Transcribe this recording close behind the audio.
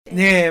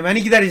네,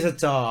 많이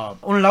기다리셨죠?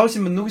 오늘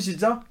나오신 분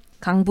누구시죠?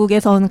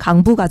 강북에서 온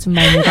강북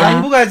아줌마입니다.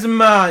 강북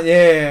아줌마,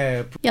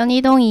 예.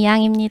 연희동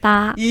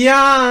이양입니다.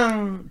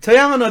 이양, 저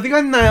양은 어디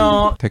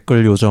갔나요?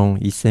 댓글 요정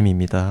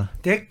이쌤입니다.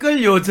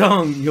 댓글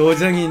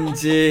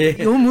요정인지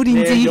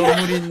요물인지. 네,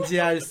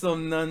 요물인지 알 수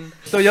없는.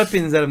 또 옆에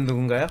있는 사람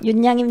누군가요?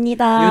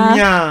 윤양입니다.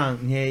 윤양,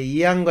 예,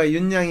 이양과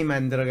윤양이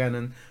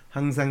만들어가는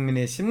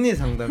황상민의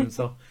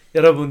심리상담소.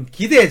 여러분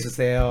기대해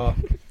주세요.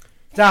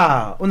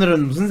 자,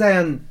 오늘은 무슨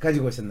사연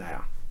가지고 오셨나요?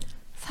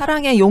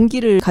 사랑의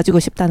용기를 가지고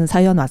싶다는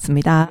사연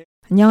왔습니다.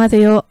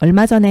 안녕하세요.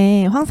 얼마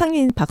전에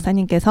황상민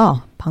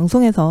박사님께서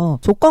방송에서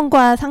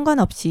조건과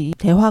상관없이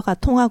대화가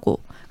통하고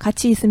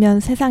같이 있으면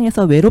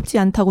세상에서 외롭지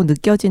않다고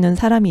느껴지는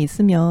사람이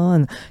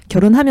있으면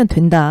결혼하면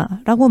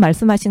된다라고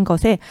말씀하신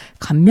것에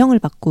감명을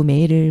받고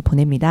메일을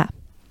보냅니다.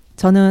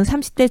 저는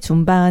 30대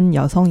중반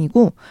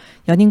여성이고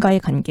연인과의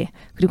관계,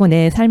 그리고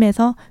내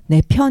삶에서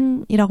내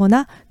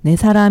편이라거나 내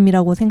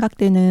사람이라고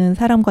생각되는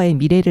사람과의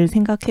미래를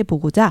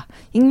생각해보고자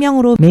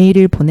익명으로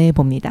메일을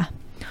보내봅니다.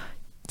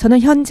 저는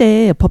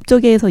현재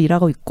법조계에서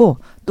일하고 있고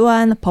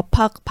또한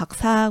법학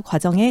박사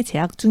과정에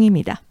재학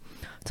중입니다.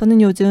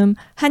 저는 요즘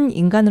한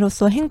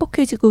인간으로서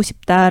행복해지고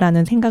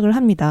싶다라는 생각을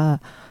합니다.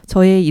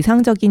 저의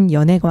이상적인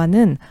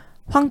연애관은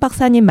황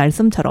박사님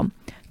말씀처럼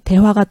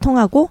대화가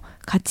통하고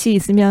같이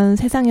있으면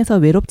세상에서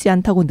외롭지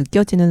않다고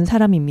느껴지는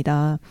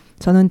사람입니다.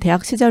 저는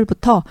대학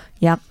시절부터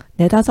약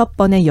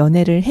 4-5번의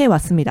연애를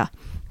해왔습니다.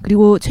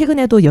 그리고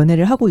최근에도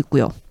연애를 하고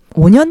있고요.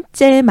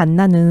 5년째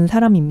만나는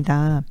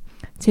사람입니다.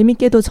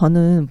 재밌게도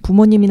저는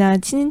부모님이나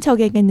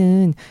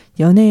친인척에게는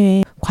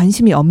연애에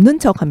관심이 없는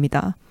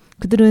척합니다.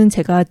 그들은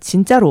제가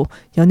진짜로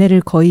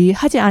연애를 거의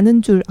하지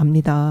않은 줄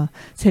압니다.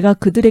 제가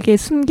그들에게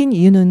숨긴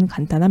이유는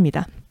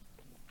간단합니다.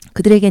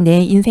 그들에게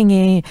내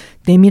인생에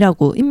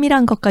내밀하고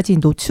은밀한 것까지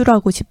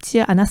노출하고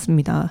싶지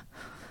않았습니다.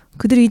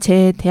 그들이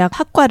제 대학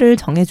학과를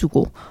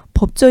정해주고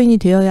법조인이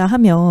되어야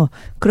하며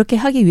그렇게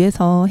하기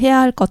위해서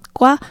해야 할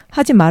것과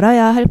하지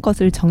말아야 할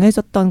것을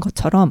정해줬던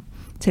것처럼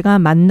제가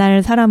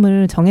만날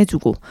사람을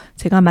정해주고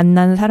제가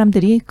만난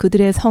사람들이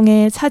그들의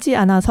성에 차지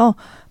않아서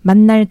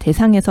만날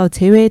대상에서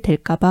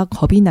제외될까봐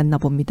겁이 났나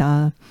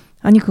봅니다.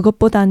 아니,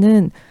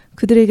 그것보다는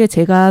그들에게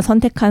제가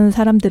선택한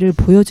사람들을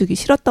보여주기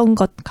싫었던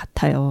것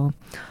같아요.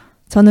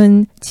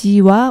 저는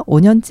지희와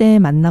 5년째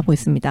만나고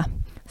있습니다.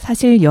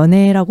 사실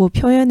연애라고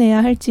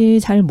표현해야 할지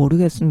잘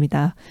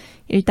모르겠습니다.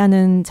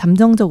 일단은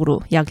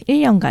잠정적으로 약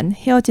 1년간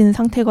헤어진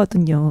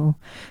상태거든요.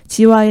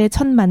 지희와의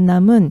첫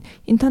만남은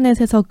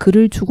인터넷에서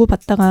글을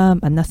주고받다가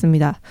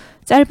만났습니다.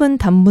 짧은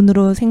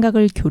단문으로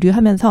생각을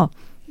교류하면서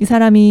이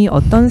사람이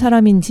어떤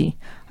사람인지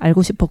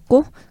알고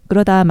싶었고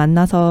그러다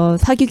만나서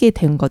사귀게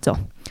된 거죠.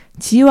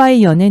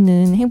 지희와의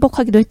연애는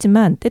행복하기도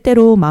했지만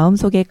때때로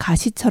마음속에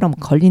가시처럼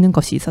걸리는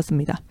것이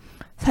있었습니다.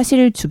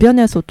 사실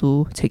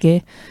주변에서도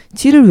제게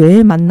지를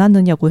왜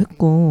만나느냐고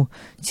했고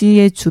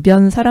지의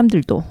주변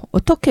사람들도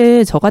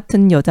어떻게 저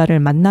같은 여자를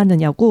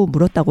만나느냐고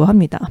물었다고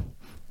합니다.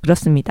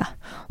 그렇습니다.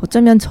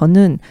 어쩌면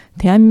저는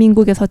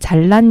대한민국에서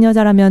잘난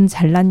여자라면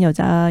잘난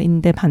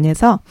여자인데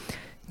반해서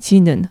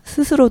지는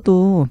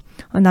스스로도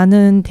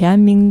나는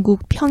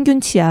대한민국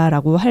평균치야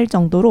라고 할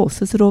정도로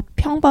스스로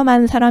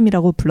평범한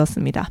사람이라고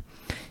불렀습니다.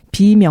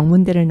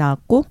 비명문대를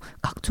나왔고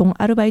각종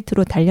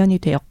아르바이트로 단련이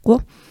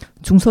되었고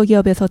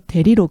중소기업에서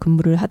대리로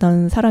근무를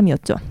하던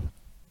사람이었죠.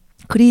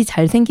 그리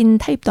잘생긴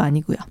타입도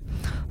아니고요.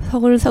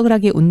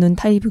 서글서글하게 웃는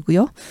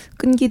타입이고요.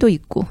 끈기도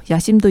있고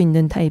야심도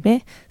있는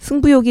타입에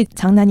승부욕이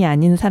장난이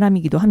아닌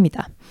사람이기도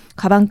합니다.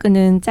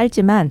 가방끈은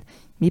짧지만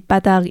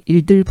밑바닥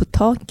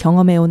일들부터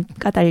경험해온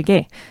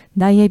까닭에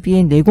나이에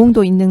비해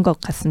내공도 있는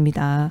것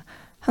같습니다.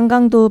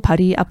 한강도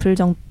발이 아플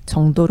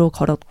정도로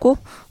걸었고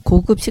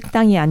고급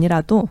식당이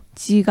아니라도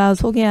지가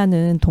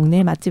소개하는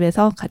동네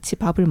맛집에서 같이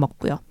밥을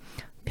먹고요.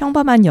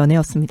 평범한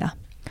연애였습니다.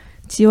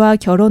 지와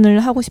결혼을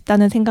하고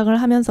싶다는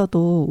생각을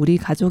하면서도 우리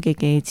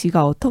가족에게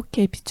지가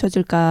어떻게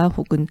비춰줄까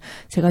혹은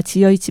제가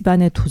지의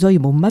집안에 도저히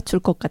못 맞출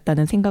것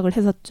같다는 생각을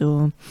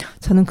했었죠.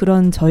 저는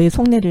그런 저의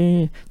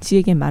속내를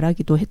지에게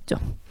말하기도 했죠.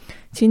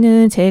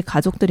 지는 제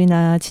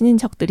가족들이나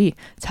친인척들이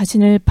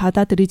자신을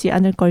받아들이지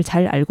않을 걸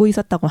잘 알고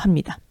있었다고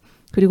합니다.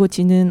 그리고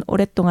지는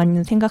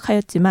오랫동안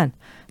생각하였지만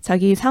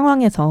자기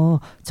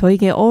상황에서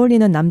저에게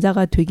어울리는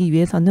남자가 되기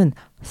위해서는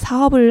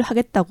사업을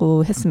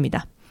하겠다고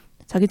했습니다.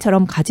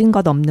 자기처럼 가진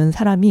것 없는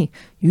사람이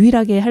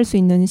유일하게 할 수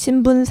있는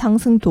신분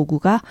상승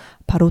도구가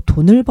바로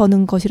돈을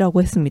버는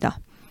것이라고 했습니다.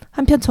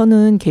 한편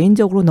저는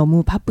개인적으로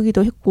너무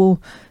바쁘기도 했고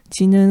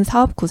지는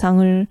사업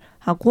구상을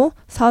하고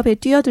사업에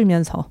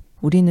뛰어들면서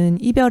우리는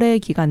이별의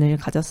기간을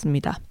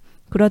가졌습니다.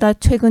 그러다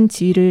최근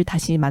지희를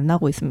다시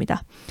만나고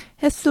있습니다.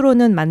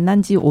 횟수로는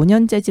만난 지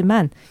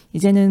 5년째지만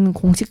이제는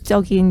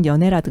공식적인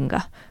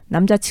연애라든가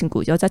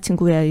남자친구,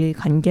 여자친구와의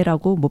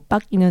관계라고 못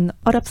받기는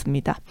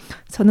어렵습니다.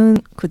 저는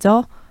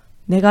그저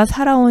내가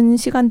살아온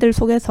시간들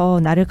속에서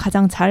나를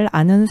가장 잘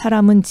아는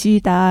사람은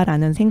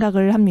지희다라는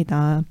생각을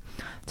합니다.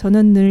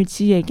 저는 늘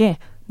지희에게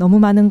너무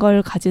많은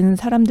걸 가진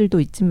사람들도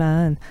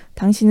있지만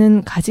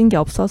당신은 가진 게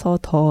없어서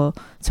더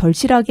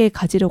절실하게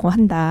가지려고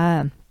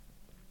한다.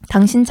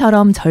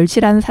 당신처럼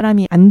절실한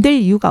사람이 안 될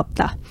이유가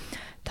없다.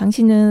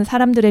 당신은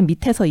사람들의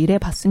밑에서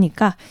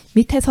일해봤으니까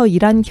밑에서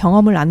일한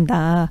경험을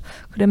안다.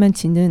 그러면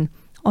지는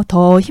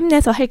더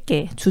힘내서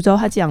할게.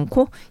 주저하지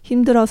않고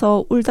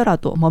힘들어서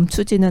울더라도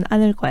멈추지는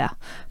않을 거야.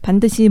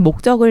 반드시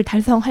목적을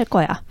달성할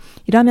거야.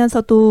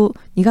 이러면서도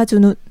네가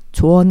주는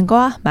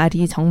조언과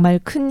말이 정말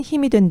큰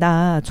힘이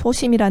된다.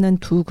 초심이라는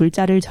두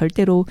글자를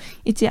절대로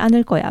잊지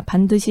않을 거야.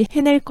 반드시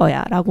해낼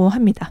거야. 라고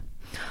합니다.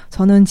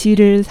 저는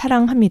지를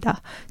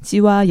사랑합니다.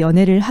 지와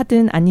연애를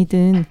하든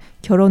아니든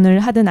결혼을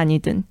하든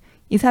아니든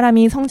이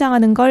사람이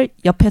성장하는 걸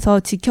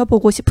옆에서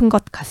지켜보고 싶은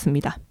것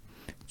같습니다.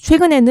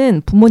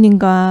 최근에는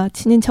부모님과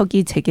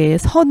친인척이 제게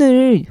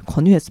선을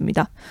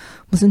권유했습니다.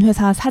 무슨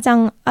회사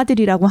사장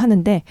아들이라고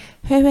하는데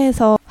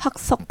해외에서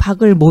학석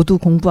박을 모두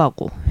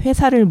공부하고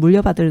회사를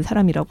물려받을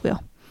사람이라고요.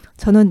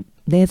 저는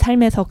내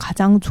삶에서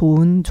가장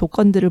좋은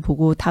조건들을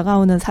보고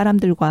다가오는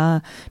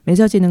사람들과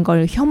맺어지는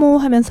걸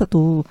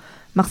혐오하면서도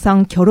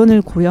막상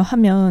결혼을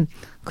고려하면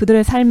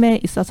그들의 삶에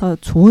있어서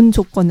좋은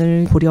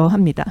조건을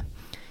고려합니다.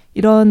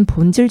 이런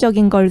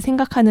본질적인 걸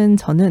생각하는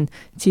저는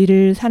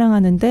지를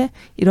사랑하는데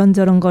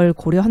이런저런 걸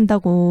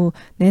고려한다고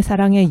내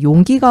사랑에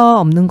용기가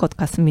없는 것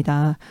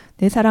같습니다.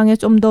 내 사랑에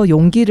좀 더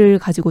용기를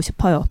가지고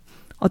싶어요.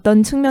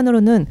 어떤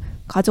측면으로는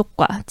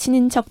가족과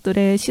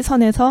친인척들의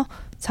시선에서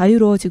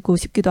자유로워지고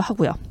싶기도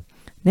하고요.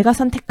 내가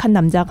선택한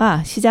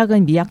남자가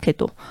시작은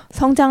미약해도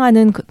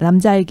성장하는 그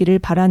남자이기를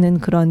바라는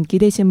그런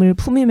기대심을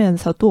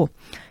품으면서도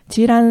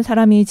지라는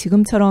사람이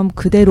지금처럼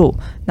그대로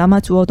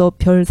남아주어도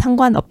별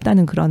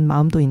상관없다는 그런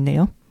마음도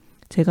있네요.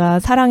 제가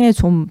사랑에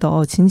좀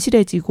더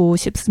진실해지고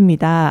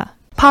싶습니다.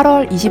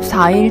 8월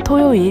 24일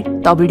토요일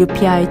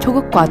WPI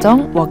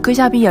초급과정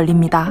워크숍이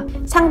열립니다.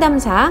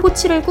 상담사,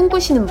 코치를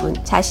꿈꾸시는 분,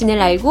 자신을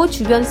알고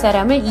주변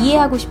사람을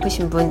이해하고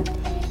싶으신 분,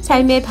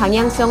 삶의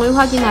방향성을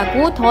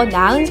확인하고 더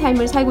나은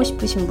삶을 살고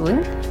싶으신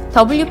분,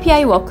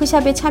 WPI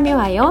워크숍에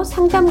참여하여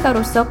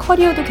상담가로서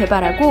커리어도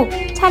개발하고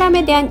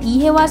사람에 대한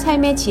이해와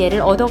삶의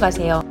지혜를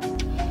얻어가세요.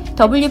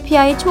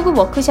 WPI 초급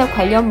워크숍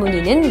관련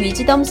문의는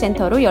위즈덤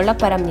센터로 연락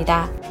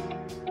바랍니다.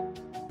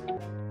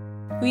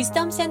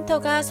 위즈덤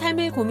센터가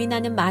삶을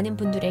고민하는 많은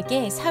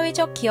분들에게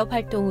사회적 기업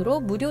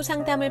활동으로 무료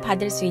상담을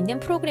받을 수 있는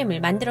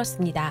프로그램을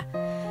만들었습니다.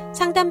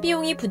 상담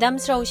비용이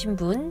부담스러우신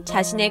분,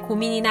 자신의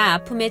고민이나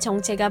아픔의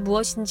정체가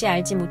무엇인지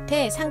알지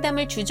못해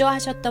상담을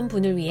주저하셨던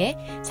분을 위해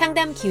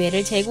상담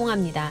기회를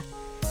제공합니다.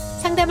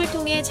 상담을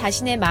통해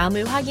자신의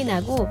마음을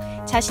확인하고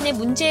자신의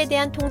문제에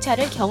대한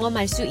통찰을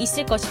경험할 수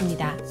있을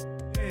것입니다.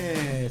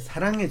 네,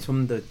 사랑에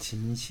좀 더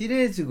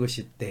진실해지고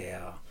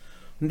싶대요.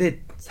 근데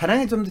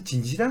사랑에 좀 더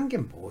진실한 게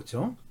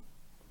뭐죠?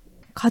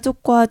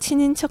 가족과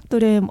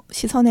친인척들의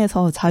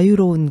시선에서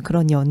자유로운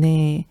그런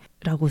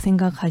연애라고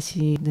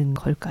생각하시는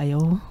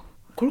걸까요?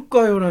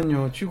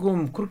 그럴까요라뇨.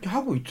 지금 그렇게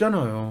하고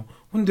있잖아요.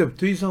 근데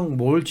더 이상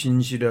뭘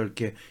진실할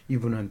게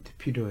이분한테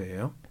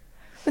필요해요?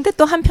 근데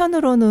또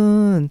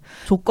한편으로는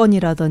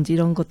조건이라든지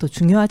이런 것도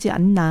중요하지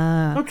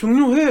않나.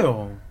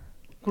 중요해요.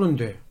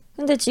 그런데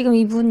근데 지금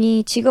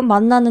이분이 지금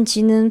만나는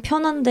지는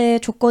편한데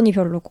조건이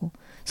별로고,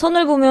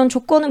 선을 보면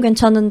조건은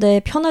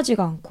괜찮은데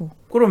편하지가 않고,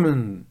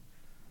 그러면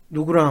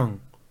누구랑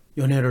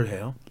연애를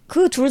해요?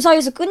 그 둘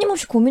사이에서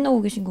끊임없이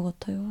고민하고 계신 것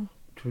같아요.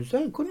 둘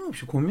사이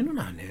끊임없이 고민은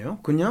안 해요.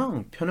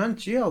 그냥 편한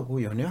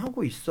지하고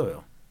연애하고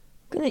있어요.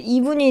 근데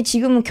이분이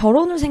지금은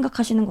결혼을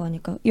생각하시는 거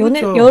아닐까요?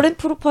 그렇죠. 연애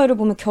프로파일을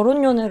보면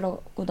결혼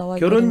연애라고 나와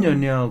있거든요. 결혼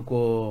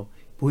연애하고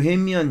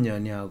보헤미안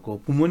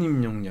연애하고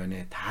부모님용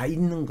연애 다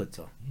있는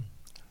거죠.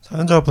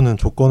 사연자분은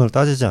조건을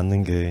따지지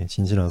않는 게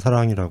진실한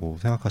사랑이라고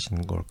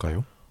생각하시는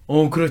걸까요?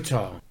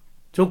 그렇죠.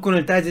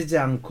 조건을 따지지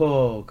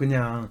않고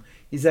그냥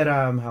이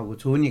사람하고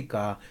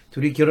좋으니까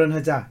둘이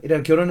결혼하자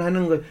이라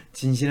결혼하는 걸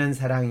진실한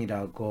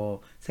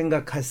사랑이라고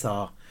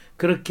생각해서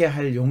그렇게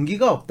할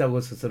용기가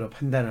없다고 스스로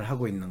판단을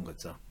하고 있는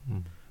거죠.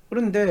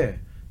 그런데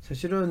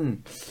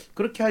사실은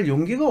그렇게 할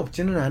용기가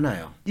없지는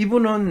않아요.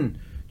 이분은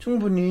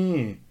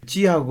충분히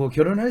지하고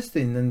결혼할 수도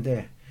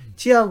있는데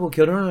지하고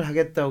결혼을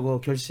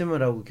하겠다고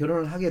결심을 하고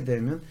결혼을 하게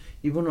되면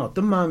이분은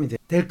어떤 마음이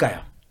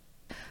될까요?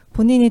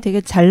 본인이 되게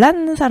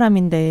잘난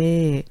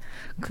사람인데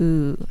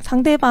그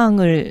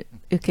상대방을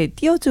이렇게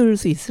띄워줄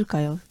수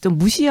있을까요? 좀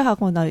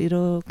무시하거나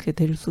이렇게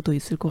될 수도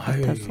있을 것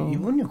같아서.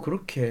 이분이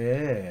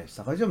그렇게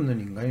싸가지 없는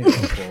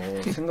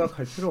인간이라고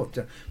생각할 필요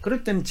없잖아요.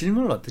 그럴 때는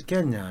질문을 어떻게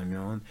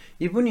했냐면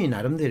이분이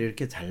나름대로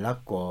이렇게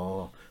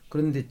잘났고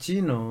그런데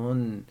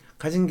지는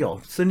가진 게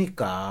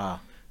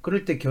없으니까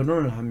그럴 때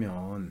결혼을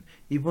하면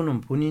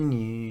이분은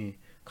본인이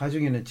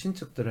가족이나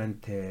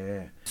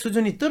친척들한테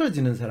수준이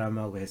떨어지는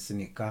사람하고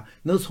했으니까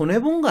너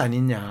손해본 거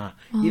아니냐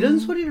이런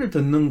소리를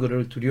듣는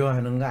거를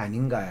두려워하는 거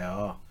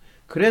아닌가요?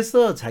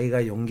 그래서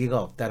자기가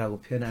용기가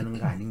없다라고 표현하는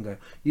거 아닌가요?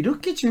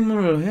 이렇게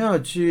질문을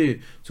해야지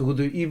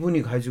적어도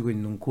이분이 가지고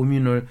있는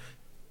고민을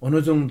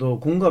어느 정도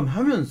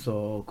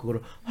공감하면서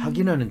그걸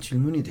확인하는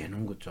질문이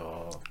되는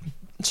거죠.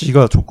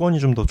 지가 조건이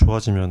좀 더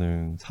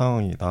좋아지면은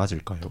상황이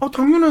나아질까요?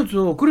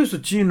 당연하죠.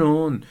 그래서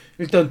지는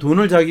일단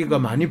돈을 자기가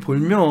많이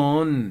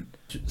벌면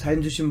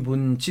사연 주신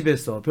분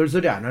집에서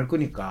별소리 안 할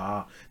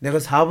거니까 내가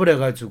사업을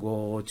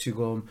해가지고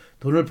지금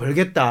돈을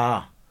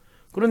벌겠다.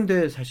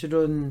 그런데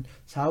사실은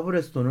사업을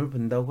해서 돈을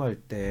번다고 할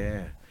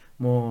때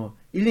뭐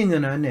 1,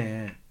 2년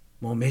안에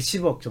뭐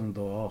몇십억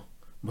정도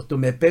뭐 또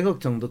몇백억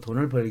정도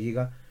돈을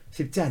벌기가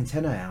쉽지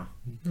않잖아요.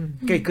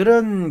 그러니까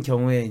그런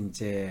경우에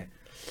이제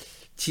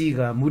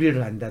지가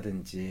무리를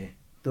한다든지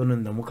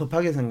또는 너무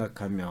급하게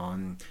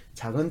생각하면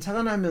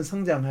차근차근하면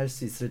성장할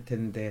수 있을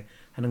텐데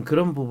하는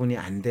그런 부분이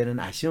안 되는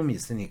아쉬움이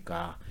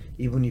있으니까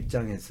이분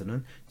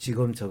입장에서는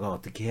지금 저가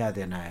어떻게 해야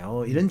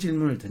되나요? 이런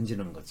질문을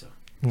던지는 거죠.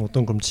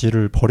 어떤 그럼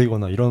지를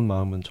버리거나 이런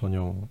마음은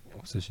전혀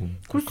없으신?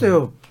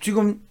 글쎄요.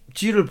 지금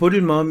지를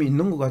버릴 마음이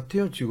있는 것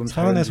같아요. 지금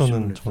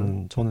사연에서는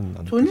저는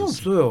안 전혀 느껴졌어요.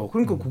 없어요.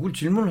 그러니까 그걸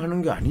질문을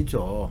하는 게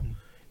아니죠.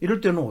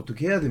 이럴 때는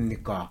어떻게 해야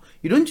됩니까?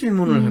 이런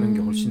질문을 하는 게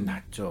훨씬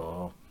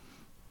낫죠.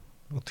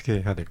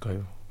 어떻게 해야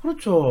될까요?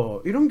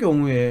 그렇죠. 이런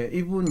경우에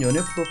이분 연애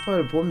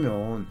프로파일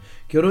보면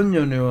결혼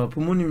연애와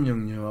부모님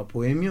연애와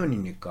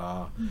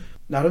보헤미언이니까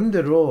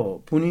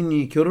나름대로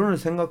본인이 결혼을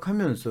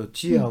생각하면서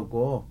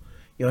지하고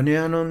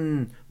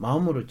연애하는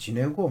마음으로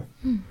지내고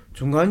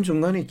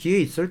중간중간에 기회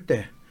있을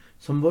때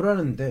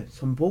선보라는데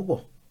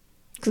선보고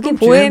그게 그럼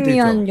진행되죠.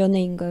 보헤미안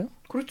연애인가요?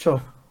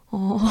 그렇죠.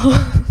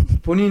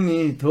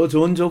 본인이 더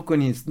좋은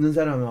조건이 있는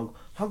사람하고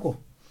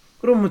하고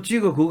그럼 뭐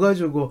지가 그거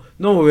가지고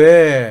너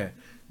왜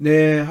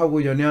내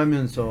하고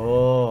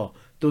연애하면서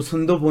또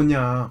선도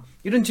보냐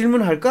이런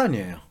질문 할 거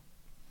아니에요.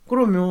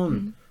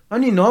 그러면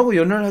아니 너하고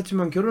연애를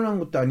하지만 결혼한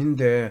것도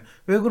아닌데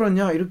왜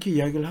그러냐 이렇게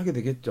이야기를 하게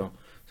되겠죠.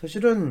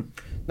 사실은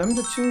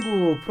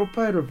남자친구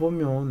프로파일을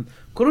보면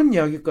그런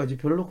이야기까지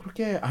별로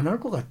그렇게 안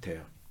할 것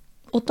같아요.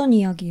 어떤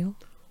이야기요?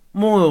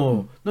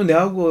 뭐 너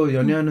내하고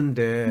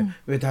연애하는데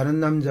왜 다른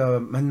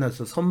남자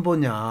만나서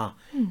선보냐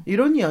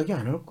이런 이야기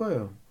안 할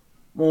거예요.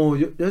 뭐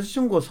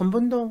여자친구가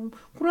선본다고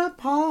그래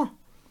봐.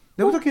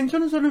 내보다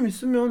괜찮은 사람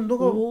있으면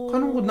너가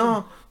가는 거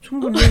나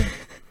충분히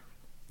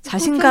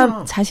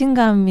그렇잖아.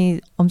 자신감이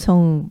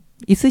엄청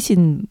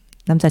있으신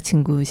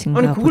남자친구신가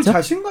아니 그걸 보죠?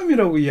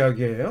 자신감이라고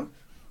이야기해요?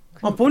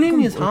 본인이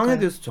그건 상황에 뭘까요?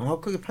 대해서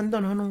정확하게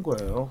판단하는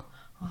거예요.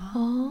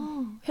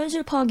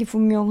 현실 파악이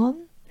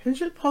분명한?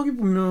 현실 파악이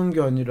분명한 게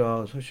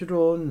아니라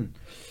사실은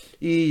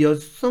이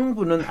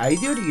여성분은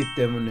아이디얼이기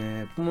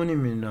때문에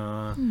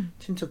부모님이나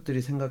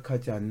친척들이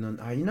생각하지 않는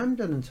이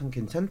남자는 참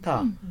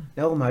괜찮다.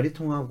 내하고 말이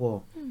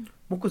통하고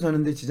먹고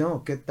사는데 지장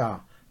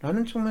없겠다.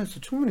 라는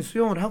측면에서 충분히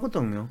수용을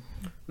하거든요.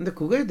 근데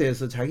그거에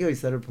대해서 자기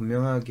의사를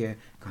분명하게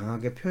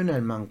강하게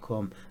표현할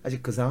만큼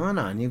아직 그 상황은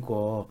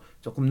아니고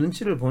조금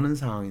눈치를 보는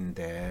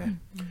상황인데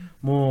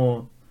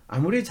뭐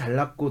아무리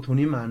잘났고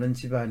돈이 많은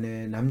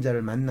집안의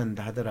남자를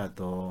만난다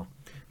하더라도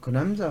그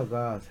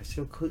남자가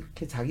사실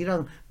그렇게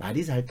자기랑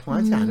말이 잘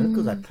통하지 않을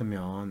것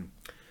같으면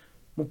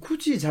뭐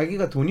굳이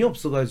자기가 돈이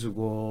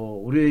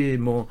없어가지고 우리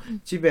뭐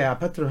집에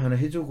아파트를 하나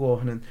해주고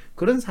하는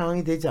그런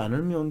상황이 되지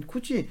않으면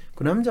굳이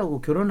그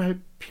남자하고 결혼할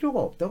필요가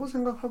없다고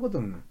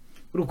생각하거든요.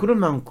 그리고 그럴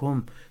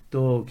만큼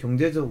또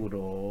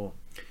경제적으로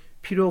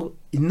필요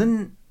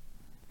있는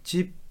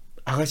집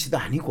아가씨도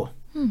아니고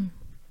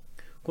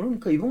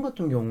그러니까 이분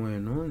같은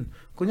경우에는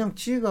그냥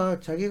지가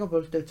자기가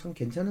볼 때 참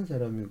괜찮은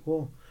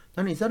사람이고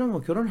나는 이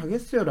사람하고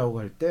결혼하겠어요 라고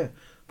할 때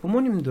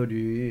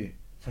부모님들이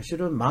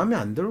사실은 마음에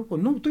안 들고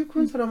너 어떻게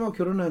그런 사람하고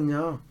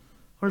결혼하냐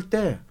할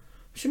때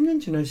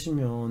 10년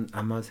지나시면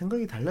아마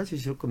생각이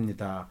달라지실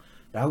겁니다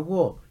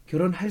라고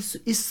결혼할 수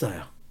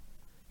있어요.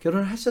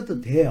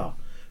 결혼하셔도 돼요.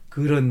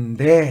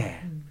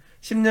 그런데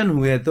 10년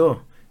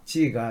후에도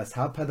지가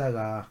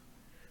사업하다가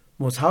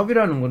뭐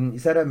사업이라는 건 이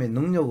사람의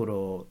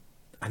능력으로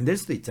안 될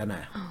수도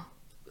있잖아요.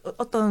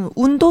 어떤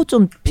운도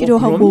좀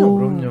필요하고.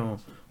 그럼요.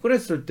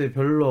 그랬을 때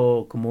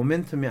별로 그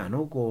모멘텀이 안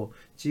오고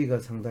지가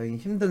상당히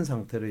힘든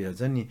상태로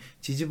여전히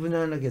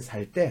지지부진하게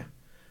살 때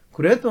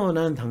그래도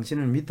난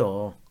당신을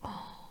믿어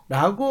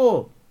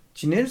라고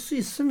지낼 수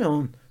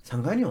있으면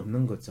상관이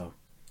없는 거죠.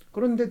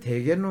 그런데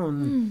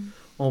대개는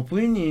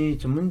부인이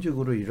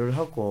전문직으로 일을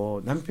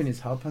하고 남편이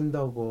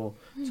사업한다고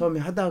처음에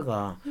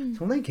하다가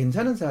상당히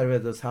괜찮은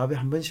사업에도 사업에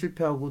한 번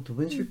실패하고 두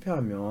번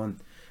실패하면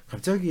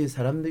갑자기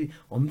사람들이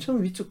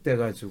엄청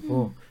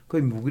위축돼가지고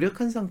거의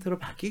무기력한 상태로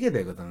바뀌게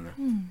되거든요.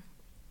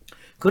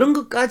 그런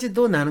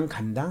것까지도 나는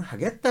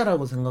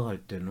감당하겠다라고 생각할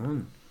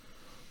때는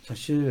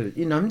사실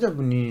이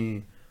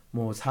남자분이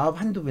뭐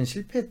사업 한두 번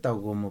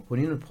실패했다고 뭐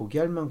본인을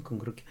포기할 만큼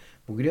그렇게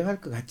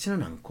무기력할 것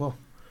같지는 않고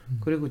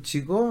그리고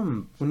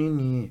지금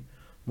본인이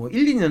뭐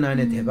 1, 2년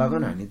안에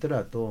대박은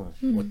아니더라도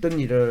어떤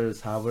일을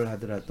사업을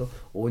하더라도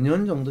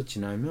 5년 정도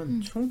지나면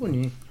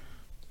충분히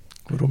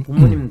그럼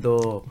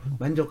부모님도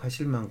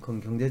만족하실 만큼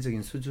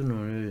경제적인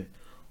수준을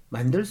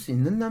만들 수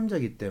있는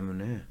남자이기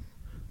때문에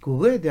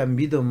그거에 대한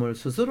믿음을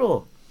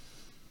스스로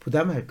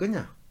부담할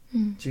거냐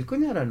질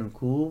거냐라는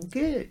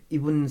그게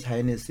이분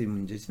사연에서의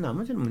문제지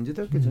나머지는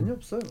문제될 게 전혀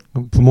없어요.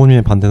 그럼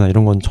부모님의 반대나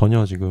이런 건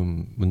전혀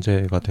지금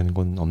문제가 되는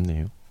건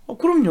없네요.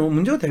 그럼요.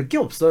 문제가 될 게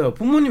없어요.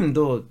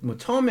 부모님도 뭐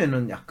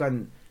처음에는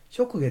약간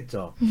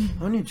쇼크겠죠.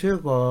 아니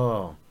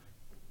제가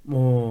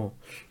뭐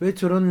왜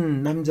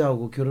저런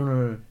남자하고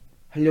결혼을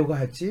하려고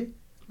하지?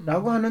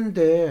 라고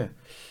하는데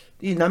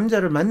이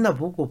남자를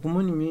만나보고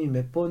부모님이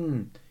몇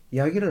번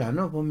이야기를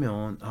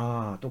나눠보면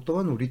아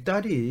똑똑한 우리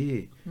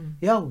딸이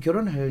얘하고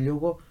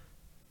결혼하려고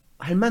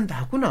할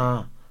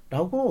만하구나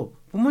라고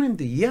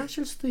부모님도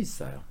이해하실 수도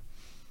있어요.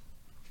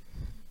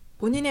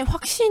 본인의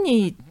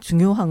확신이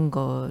중요한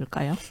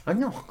걸까요?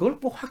 아니요. 그걸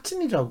뭐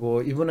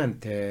확신이라고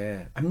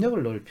이분한테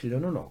압력을 넣을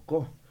필요는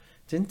없고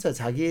진짜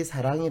자기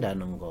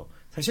사랑이라는 거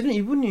사실은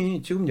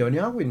이분이 지금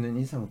연애하고 있는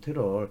이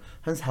상태를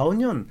한 4,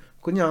 5년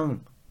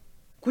그냥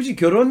굳이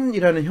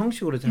결혼이라는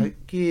형식으로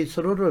자기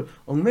서로를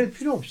얽매일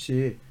필요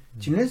없이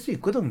지낼 수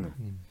있거든요.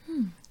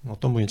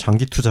 어떤 분이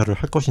장기 투자를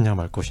할 것이냐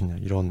말 것이냐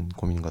이런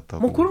고민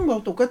같다고. 뭐 그런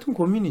거하고 똑같은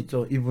고민이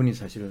있죠. 이분이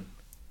사실은.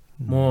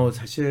 뭐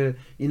사실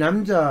이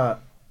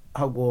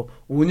남자하고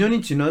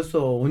 5년이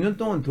지나서 5년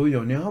동안 더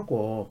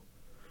연애하고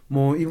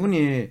뭐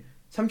이분이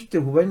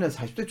 30대 후반이나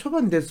 40대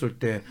초반 됐을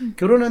때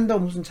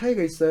결혼한다고 무슨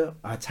차이가 있어요?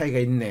 아 차이가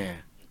있네.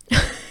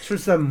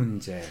 출산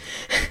문제.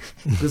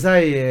 그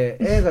사이에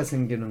애가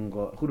생기는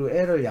거 그리고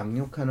애를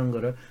양육하는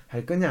거를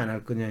할 거냐 안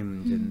할 거냐의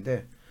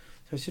문제인데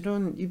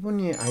사실은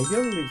이분이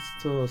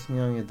아이디얼리스트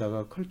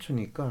성향에다가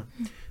컬처니까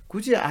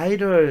굳이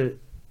아이를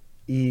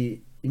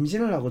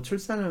임신을 하고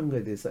출산하는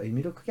거에 대해서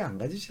의미를 크게 안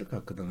가지실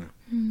것 같거든요.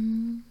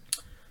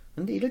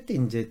 근데 이럴 때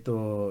이제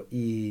또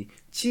이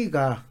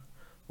지가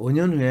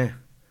 5년 후에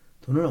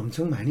돈을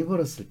엄청 많이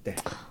벌었을 때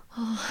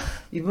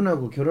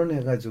이분하고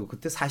결혼해가지고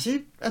그때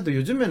 40라도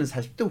요즘에는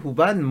 40대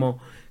후반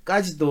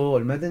뭐까지도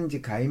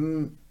얼마든지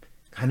가임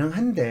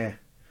가능한데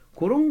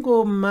그런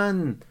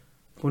것만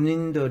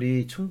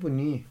본인들이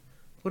충분히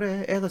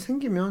그래 애가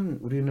생기면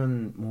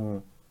우리는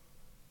뭐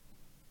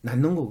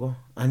낳는 거고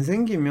안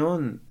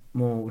생기면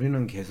뭐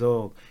우리는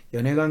계속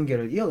연애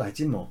관계를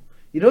이어가지 뭐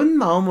이런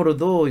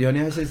마음으로도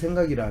연애하실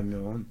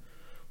생각이라면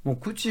뭐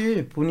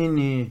굳이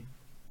본인이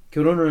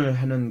결혼을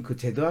하는 그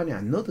제도 안에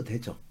안 넣어도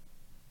되죠.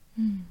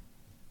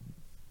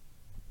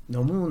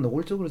 너무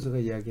노골적으로 제가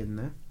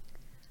이야기했나요?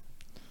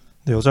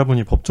 근데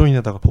여자분이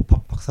법조인에다가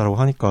법학 박사라고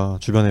하니까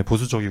주변에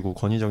보수적이고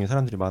권위적인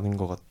사람들이 많을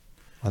것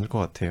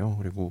같아요.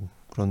 그리고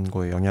그런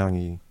거에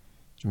영향이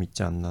좀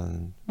있지 않나.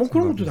 뭐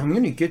그런 것도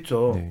당연히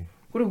있겠죠. 네.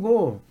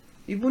 그리고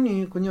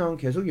이분이 그냥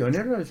계속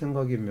연애를 할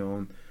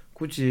생각이면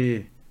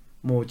굳이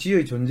뭐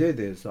지의 존재에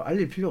대해서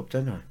알릴 필요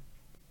없잖아요.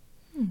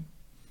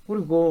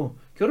 그리고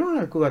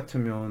결혼할 것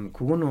같으면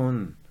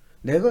그거는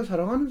내가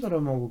사랑하는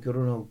사람하고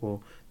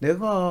결혼하고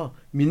내가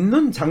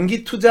믿는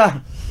장기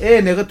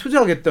투자에 내가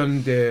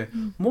투자하겠다는데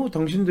뭐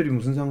당신들이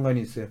무슨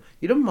상관이 있어요.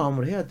 이런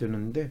마음을 해야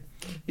되는데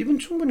이분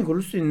충분히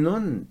그럴 수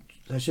있는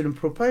사실은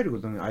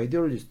프로파일이거든요.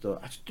 아이디얼리스트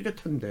아주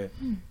뚜렷한데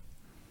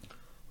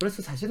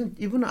그래서 사실은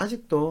이분은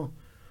아직도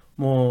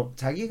뭐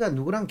자기가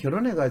누구랑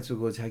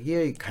결혼해가지고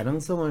자기의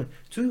가능성을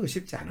죽이고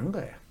싶지 않은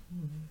거예요.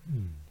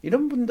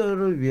 이런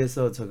분들을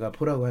위해서 제가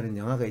보라고 하는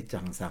영화가 있죠.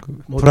 항상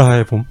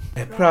프라하의 봄?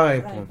 네,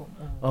 프라하의 봄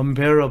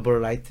Unbearable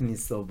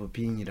Lightness of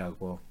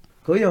Being이라고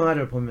그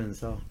영화를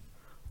보면서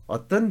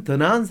어떤 더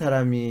나은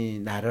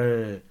사람이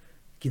나를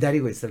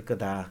기다리고 있을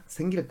거다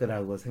생길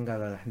거라고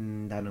생각을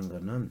한다는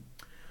거는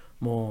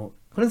뭐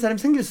그런 사람이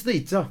생길 수도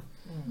있죠.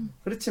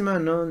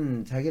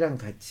 그렇지만은 자기랑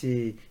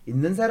같이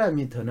있는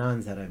사람이 더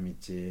나은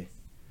사람이지.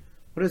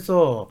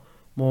 그래서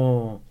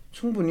뭐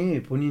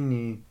충분히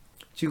본인이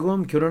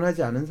지금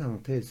결혼하지 않은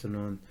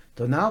상태에서는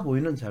더 나아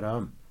보이는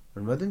사람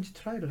얼마든지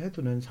트라이를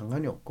해도 난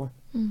상관이 없고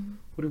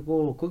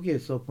그리고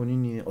거기에서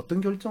본인이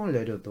어떤 결정을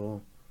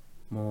내려도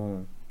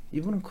뭐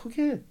이분은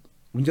크게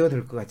문제가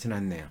될 것 같지는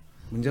않네요.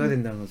 문제가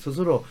된다는 건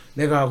스스로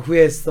내가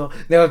후회했어.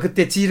 내가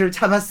그때 지혜를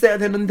참았어야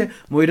되는데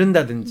뭐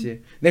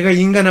이런다든지 내가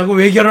인간하고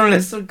왜 결혼을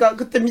했을까?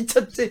 그때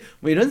미쳤지.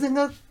 뭐 이런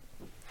생각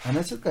안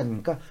하실 거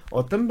아닙니까?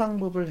 어떤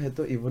방법을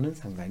해도 이분은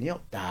상관이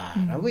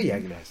없다라고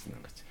이야기를 하시는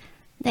거죠.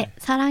 네,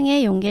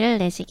 사랑의 용기를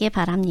내시기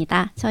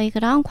바랍니다. 저희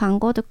그럼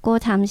광고 듣고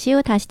잠시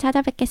후 다시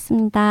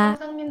찾아뵙겠습니다.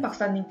 황상민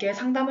박사님께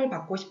상담을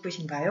받고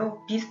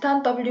싶으신가요?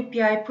 비슷한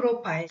WPI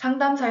프로파일,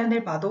 상담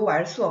사연을 봐도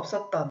알 수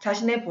없었던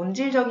자신의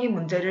본질적인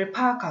문제를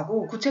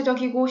파악하고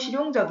구체적이고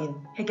실용적인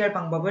해결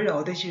방법을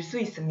얻으실 수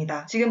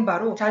있습니다. 지금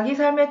바로 자기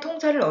삶의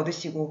통찰을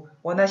얻으시고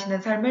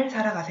원하시는 삶을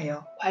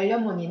살아가세요.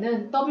 관련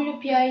문의는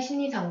WPI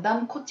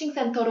심리상담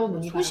코칭센터로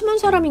문의 바랍니다. 소심한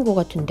사람인 것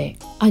같은데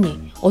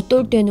아니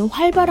어떨 때는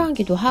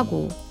활발하기도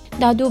하고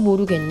나도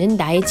모르겠는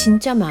나의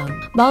진짜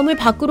마음을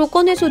밖으로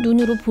꺼내서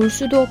눈으로 볼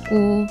수도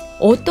없고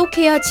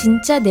어떻게 해야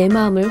진짜 내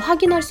마음을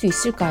확인할 수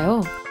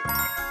있을까요?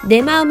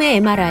 내 마음의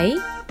MRI,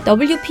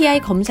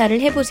 WPI 검사를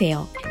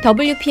해보세요.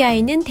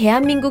 WPI는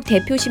대한민국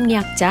대표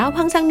심리학자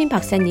황상민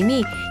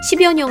박사님이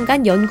 10여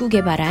년간 연구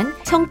개발한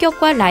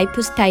성격과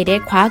라이프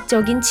스타일의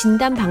과학적인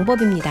진단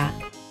방법입니다.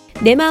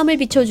 내 마음을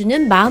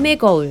비춰주는 마음의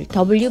거울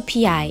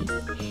WPI.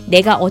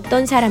 내가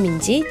어떤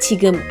사람인지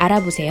지금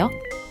알아보세요.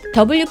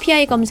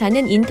 WPI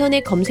검사는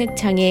인터넷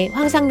검색창에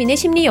황상민의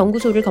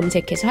심리연구소를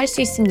검색해서 할 수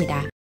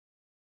있습니다.